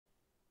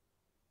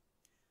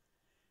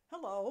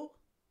Hello,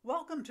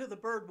 welcome to the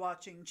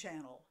Birdwatching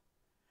channel.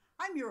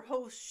 I'm your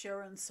host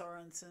Sharon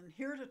Sorensen,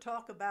 here to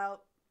talk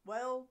about,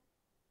 well,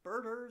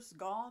 birders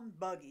gone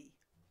buggy.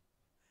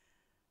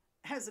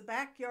 As a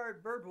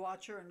backyard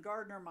birdwatcher and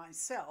gardener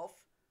myself,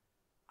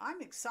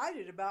 I'm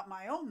excited about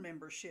my own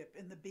membership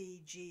in the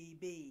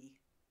BGB.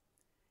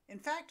 In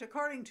fact,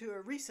 according to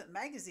a recent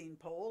magazine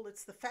poll,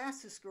 it's the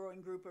fastest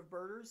growing group of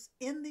birders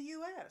in the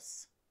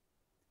U.S.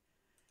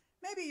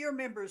 Maybe you're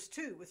members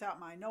too, without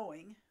my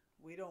knowing.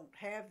 We don't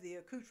have the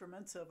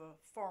accoutrements of a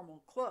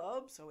formal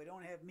club, so we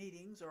don't have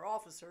meetings or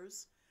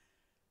officers.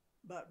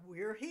 But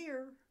we're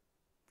here.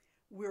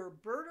 We're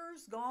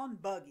birders gone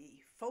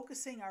buggy,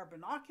 focusing our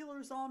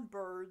binoculars on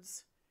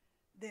birds,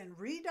 then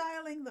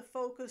redialing the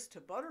focus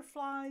to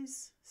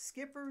butterflies,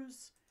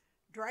 skippers,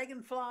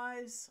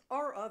 dragonflies,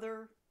 or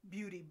other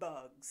beauty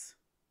bugs.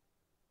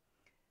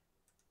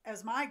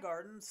 As my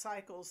garden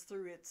cycles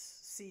through its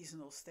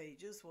seasonal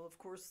stages, well, of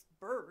course,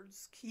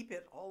 birds keep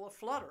it all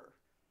aflutter.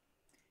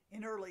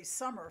 In early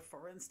summer,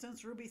 for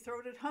instance,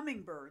 ruby-throated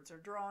hummingbirds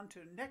are drawn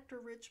to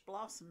nectar-rich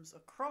blossoms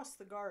across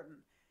the garden,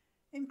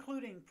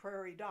 including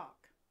prairie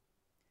dock.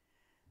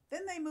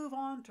 Then they move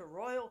on to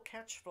royal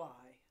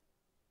catchfly,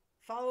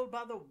 followed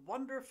by the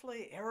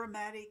wonderfully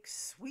aromatic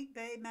sweet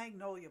bay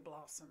magnolia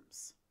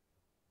blossoms.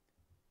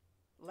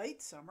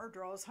 Late summer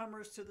draws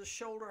hummers to the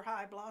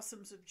shoulder-high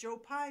blossoms of Joe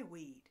Pye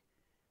weed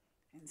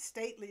and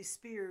stately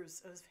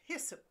spears of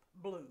hyssop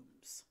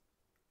blooms.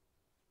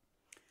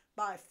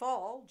 By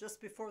fall,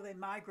 just before they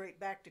migrate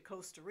back to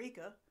Costa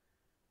Rica,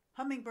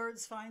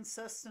 hummingbirds find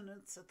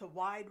sustenance at the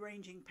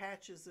wide-ranging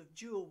patches of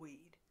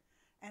jewelweed,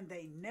 and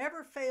they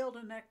never fail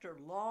to nectar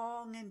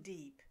long and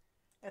deep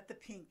at the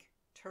pink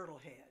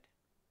turtlehead.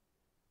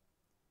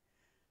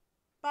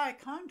 By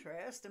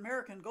contrast,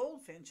 American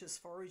goldfinches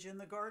forage in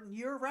the garden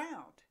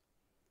year-round.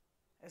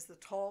 As the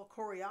tall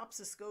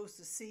coreopsis goes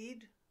to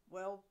seed,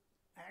 well,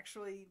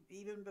 actually,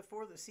 even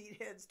before the seed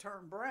heads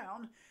turn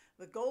brown,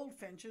 the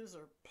goldfinches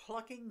are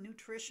plucking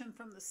nutrition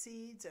from the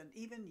seeds and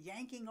even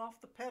yanking off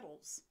the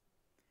petals.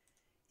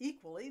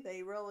 Equally,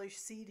 they relish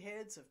seed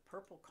heads of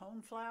purple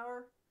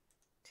coneflower,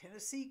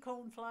 Tennessee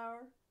coneflower,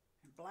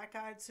 and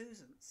black-eyed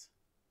Susans.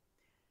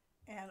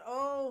 And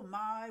oh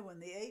my, when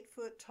the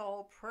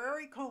 8-foot-tall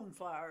prairie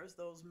coneflowers,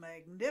 those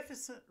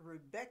magnificent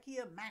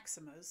Rudbeckia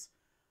maximas,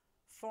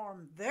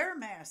 form their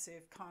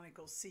massive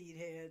conical seed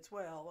heads,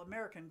 well,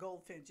 American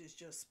goldfinches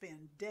just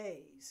spend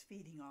days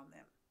feeding on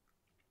them.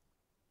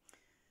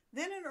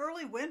 Then in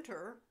early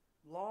winter,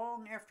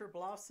 long after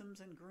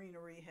blossoms and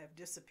greenery have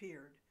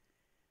disappeared,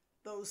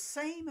 those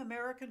same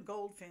American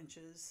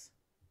goldfinches,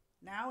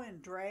 now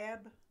in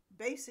drab,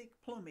 basic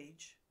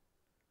plumage,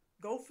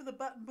 go for the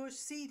buttonbush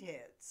seed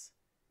heads,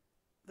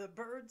 the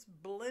birds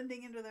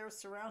blending into their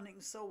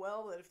surroundings so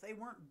well that if they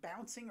weren't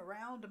bouncing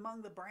around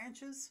among the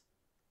branches,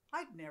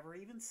 I'd never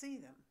even see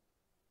them.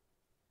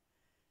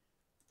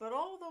 But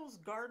all those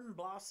garden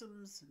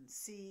blossoms and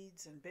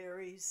seeds and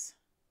berries,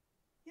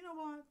 you know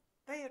what?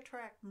 They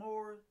attract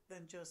more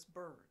than just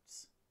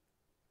birds.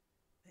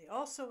 They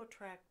also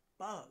attract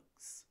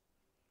bugs.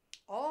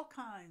 All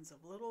kinds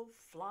of little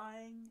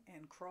flying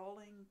and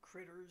crawling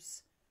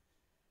critters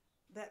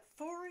that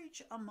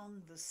forage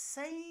among the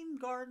same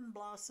garden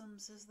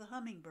blossoms as the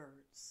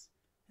hummingbirds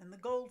and the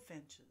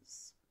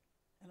goldfinches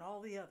and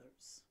all the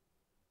others.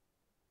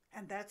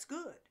 And that's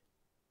good.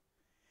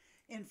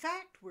 In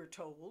fact, we're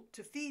told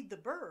to feed the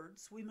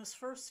birds, we must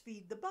first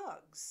feed the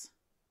bugs.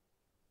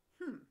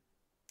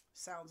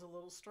 Sounds a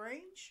little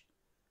strange.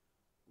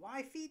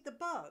 Why feed the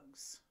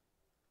bugs?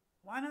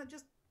 Why not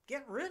just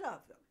get rid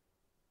of them?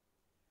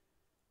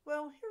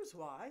 Well, here's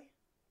why.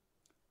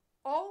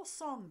 All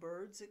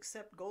songbirds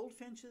except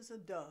goldfinches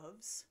and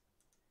doves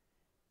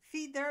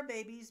feed their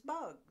babies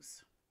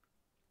bugs.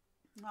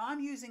 Now,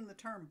 I'm using the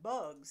term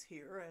bugs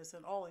here as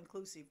an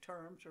all-inclusive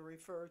term to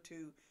refer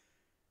to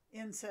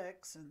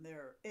insects and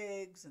their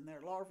eggs and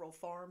their larval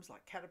forms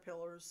like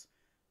caterpillars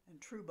and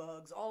true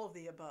bugs, all of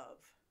the above.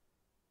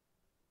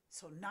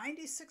 So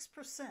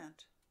 96%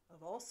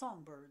 of all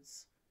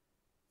songbirds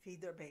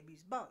feed their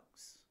babies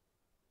bugs.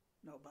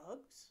 No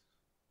bugs,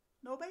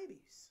 no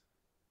babies.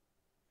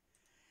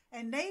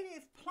 And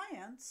native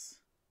plants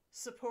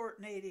support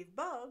native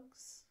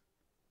bugs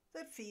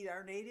that feed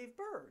our native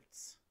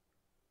birds.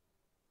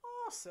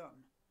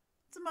 Awesome.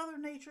 It's Mother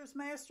Nature's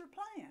master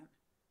plan.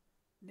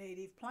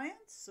 Native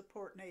plants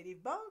support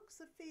native bugs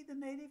that feed the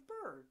native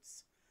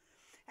birds.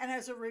 And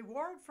as a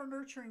reward for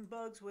nurturing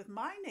bugs with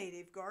my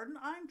native garden,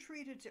 I'm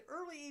treated to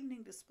early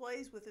evening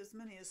displays with as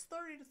many as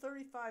 30 to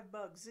 35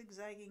 bugs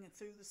zigzagging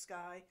through the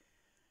sky.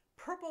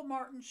 Purple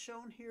martins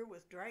shown here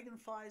with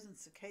dragonflies and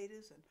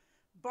cicadas, and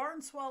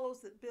barn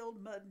swallows that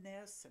build mud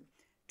nests, and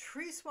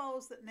tree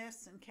swallows that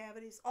nest in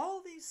cavities.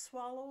 All these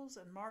swallows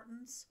and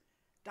martins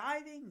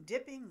diving,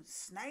 dipping,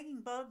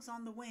 snagging bugs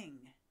on the wing.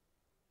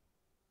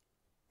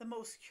 The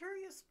most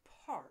curious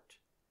part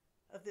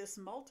of this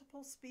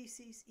multiple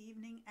species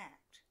evening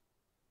act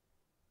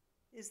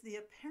is the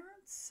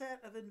apparent set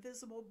of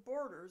invisible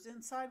borders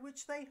inside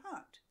which they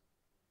hunt.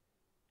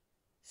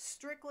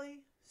 Strictly,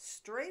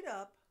 straight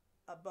up,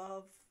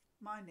 above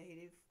my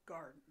native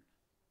garden.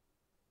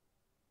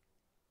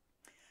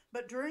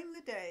 But during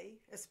the day,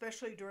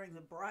 especially during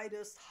the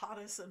brightest,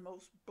 hottest, and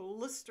most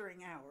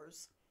blistering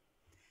hours,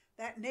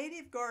 that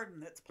native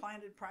garden that's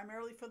planted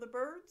primarily for the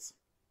birds,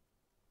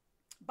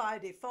 by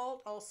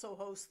default also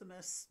hosts the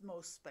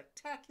most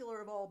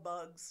spectacular of all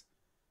bugs,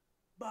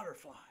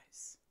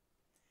 butterflies.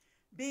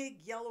 Big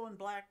yellow and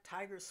black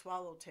tiger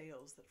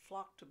swallowtails that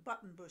flock to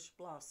buttonbush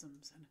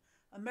blossoms and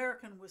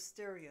American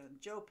wisteria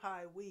and Joe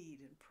Pye weed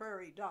and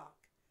prairie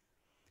dock,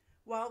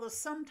 while the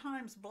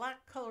sometimes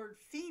black-colored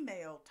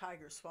female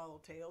tiger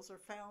swallowtails are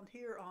found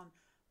here on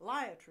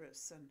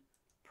liatris and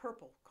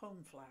purple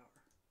coneflower.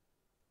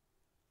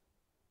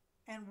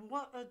 And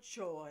what a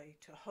joy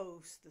to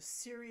host the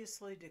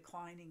seriously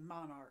declining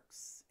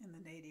monarchs in the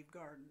native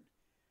garden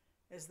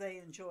as they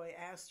enjoy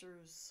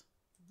asters,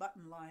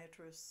 button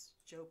liatris,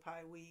 Joe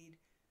Pye weed,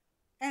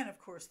 and of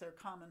course their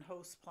common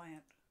host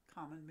plant,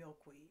 common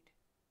milkweed.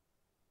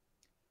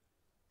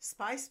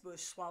 Spice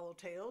bush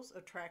swallowtails,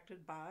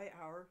 attracted by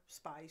our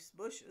spice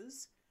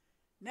bushes,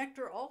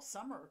 nectar all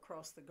summer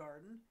across the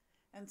garden,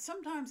 and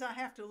sometimes I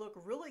have to look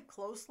really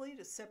closely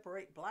to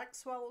separate black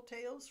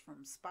swallowtails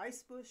from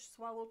spice bush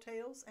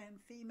swallowtails and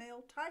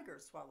female tiger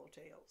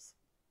swallowtails.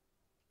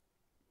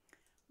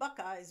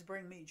 Buckeyes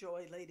bring me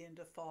joy late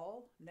into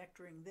fall,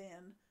 nectaring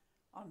then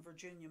on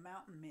Virginia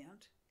mountain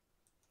mint.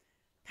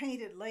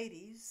 Painted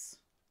ladies,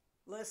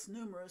 less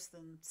numerous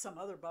than some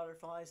other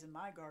butterflies in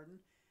my garden,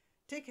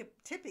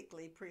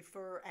 typically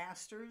prefer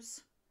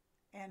asters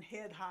and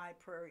head-high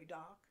prairie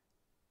dock.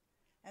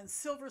 And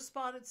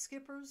silver-spotted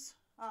skippers,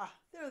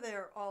 they're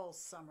there all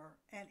summer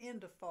and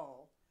into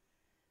fall.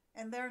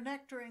 And they're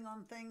nectaring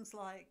on things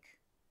like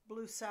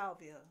blue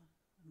salvia,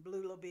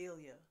 blue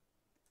lobelia,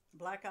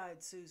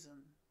 black-eyed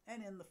Susan,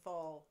 and in the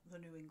fall, the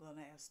New England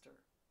aster.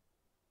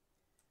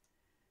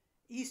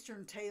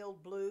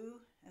 Eastern-tailed blue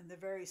and the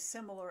very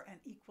similar and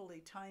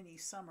equally tiny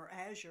summer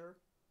azure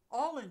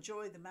all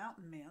enjoy the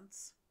mountain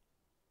mints,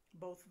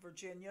 both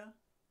Virginia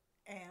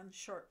and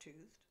short-toothed.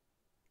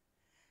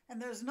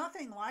 And there's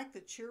nothing like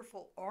the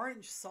cheerful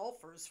orange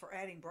sulfurs for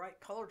adding bright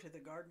color to the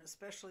garden,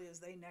 especially as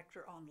they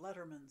nectar on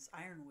Letterman's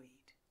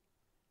ironweed.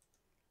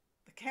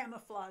 The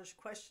camouflage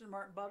question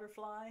mark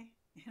butterfly,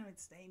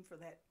 it's named for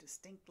that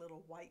distinct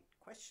little white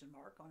question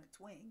mark on its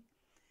wing.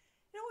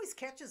 It always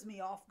catches me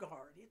off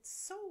guard. It's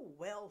so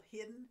well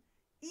hidden,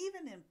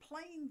 even in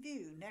plain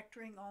view,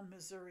 nectaring on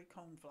Missouri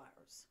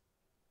coneflowers.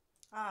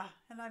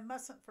 And I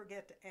mustn't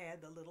forget to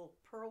add the little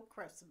pearl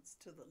crescents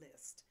to the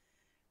list,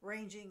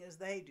 ranging as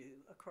they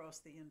do across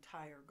the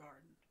entire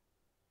garden.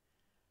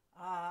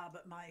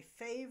 But my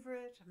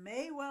favorite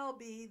may well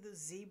be the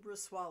zebra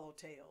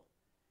swallowtail,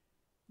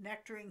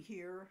 nectaring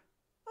here,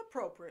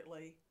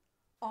 appropriately,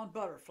 on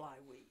butterfly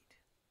weed.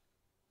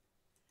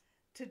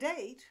 To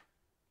date,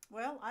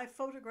 I've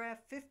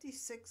photographed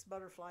 56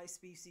 butterfly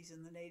species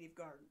in the native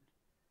garden.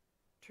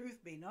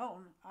 Truth be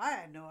known, I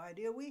had no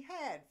idea we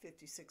had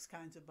 56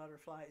 kinds of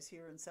butterflies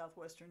here in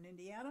southwestern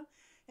Indiana.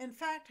 In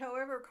fact,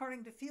 however,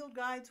 according to field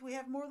guides, we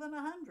have more than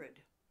 100.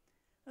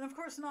 And of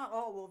course, not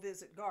all will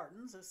visit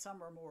gardens, as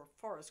some are more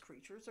forest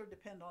creatures or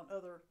depend on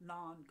other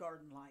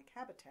non-garden-like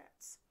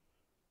habitats.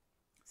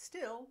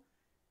 Still,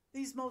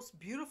 these most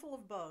beautiful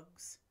of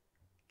bugs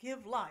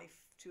give life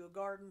to a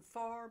garden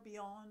far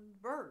beyond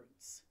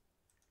birds.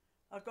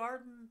 A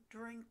garden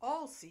during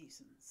all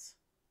seasons,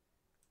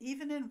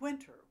 even in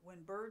winter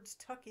when birds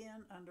tuck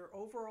in under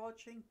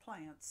overarching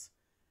plants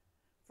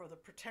for the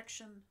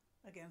protection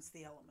against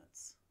the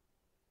elements.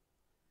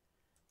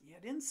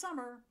 Yet in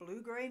summer,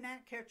 blue-gray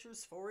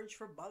gnatcatchers forage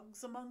for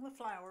bugs among the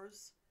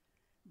flowers,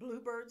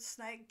 bluebirds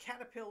snag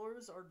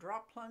caterpillars or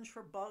drop plunge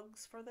for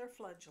bugs for their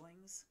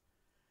fledglings,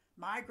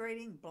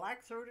 migrating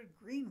black-throated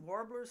green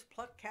warblers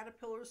pluck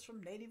caterpillars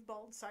from native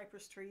bald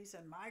cypress trees,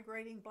 and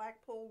migrating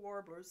blackpoll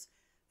warblers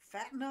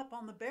fatten up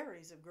on the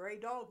berries of gray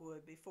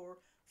dogwood before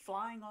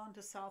flying on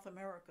to South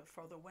America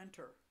for the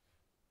winter.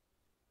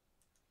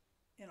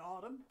 In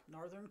autumn,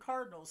 northern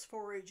cardinals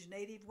forage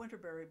native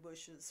winterberry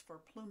bushes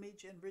for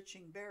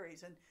plumage-enriching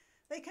berries, and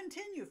they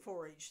continue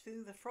forage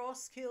through the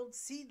frost-killed,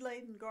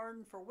 seed-laden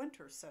garden for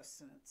winter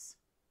sustenance.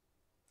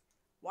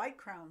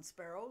 White-crowned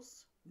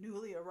sparrows,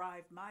 newly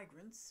arrived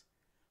migrants,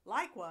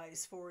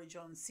 likewise forage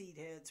on seed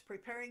heads,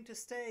 preparing to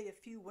stay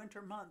a few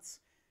winter months,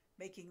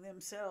 making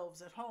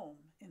themselves at home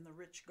in the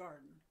rich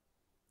garden.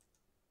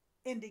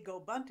 Indigo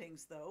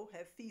buntings, though,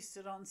 have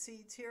feasted on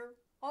seeds here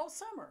all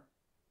summer.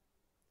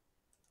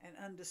 And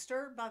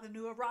undisturbed by the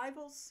new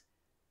arrivals,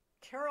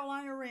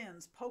 Carolina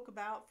wrens poke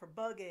about for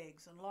bug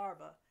eggs and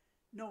larvae,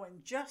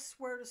 knowing just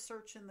where to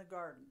search in the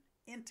garden,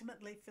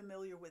 intimately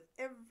familiar with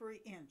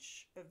every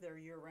inch of their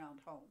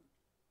year-round home.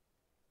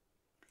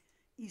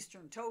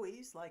 Eastern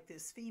towhees, like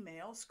this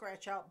female,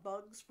 scratch out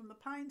bugs from the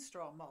pine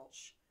straw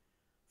mulch,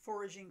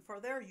 foraging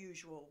for their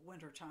usual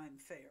wintertime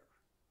fare.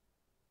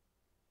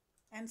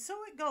 And so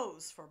it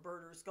goes for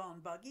birders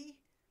gone buggy.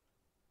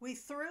 We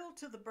thrill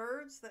to the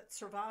birds that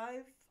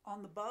survive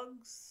on the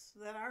bugs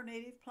that our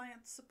native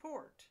plants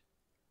support.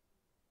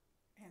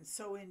 And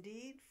so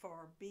indeed,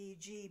 for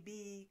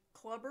BGB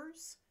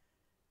clubbers,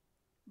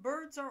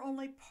 birds are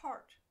only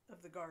part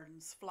of the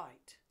garden's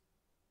flight.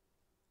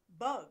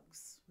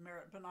 Bugs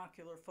merit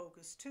binocular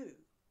focus too.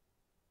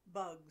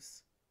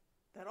 Bugs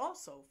that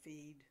also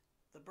feed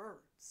the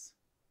birds.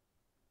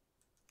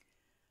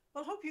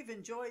 Well, I hope you've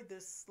enjoyed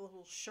this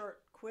little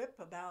short quip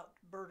about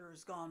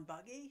birders gone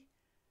buggy,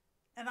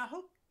 and I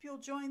hope you'll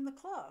join the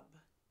club,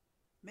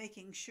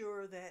 making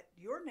sure that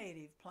your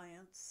native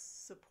plants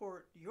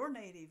support your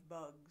native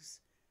bugs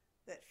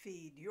that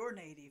feed your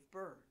native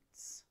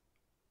birds.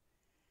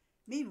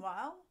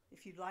 Meanwhile,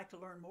 if you'd like to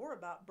learn more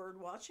about bird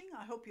watching,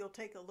 I hope you'll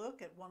take a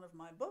look at one of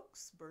my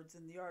books, Birds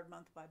in the Yard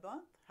Month by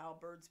Month, How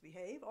Birds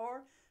Behave,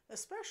 or,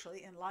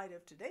 especially in light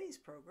of today's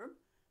program,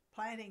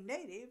 Planting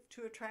Native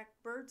to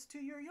Attract Birds to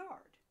Your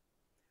Yard.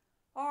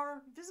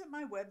 Or visit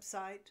my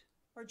website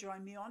or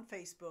join me on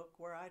Facebook,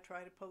 where I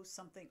try to post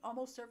something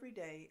almost every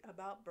day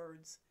about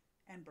birds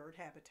and bird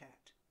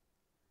habitat.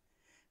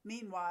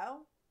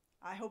 Meanwhile,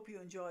 I hope you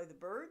enjoy the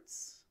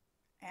birds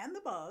and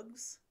the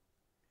bugs,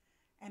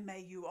 and may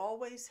you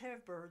always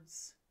have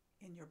birds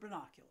in your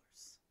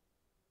binoculars.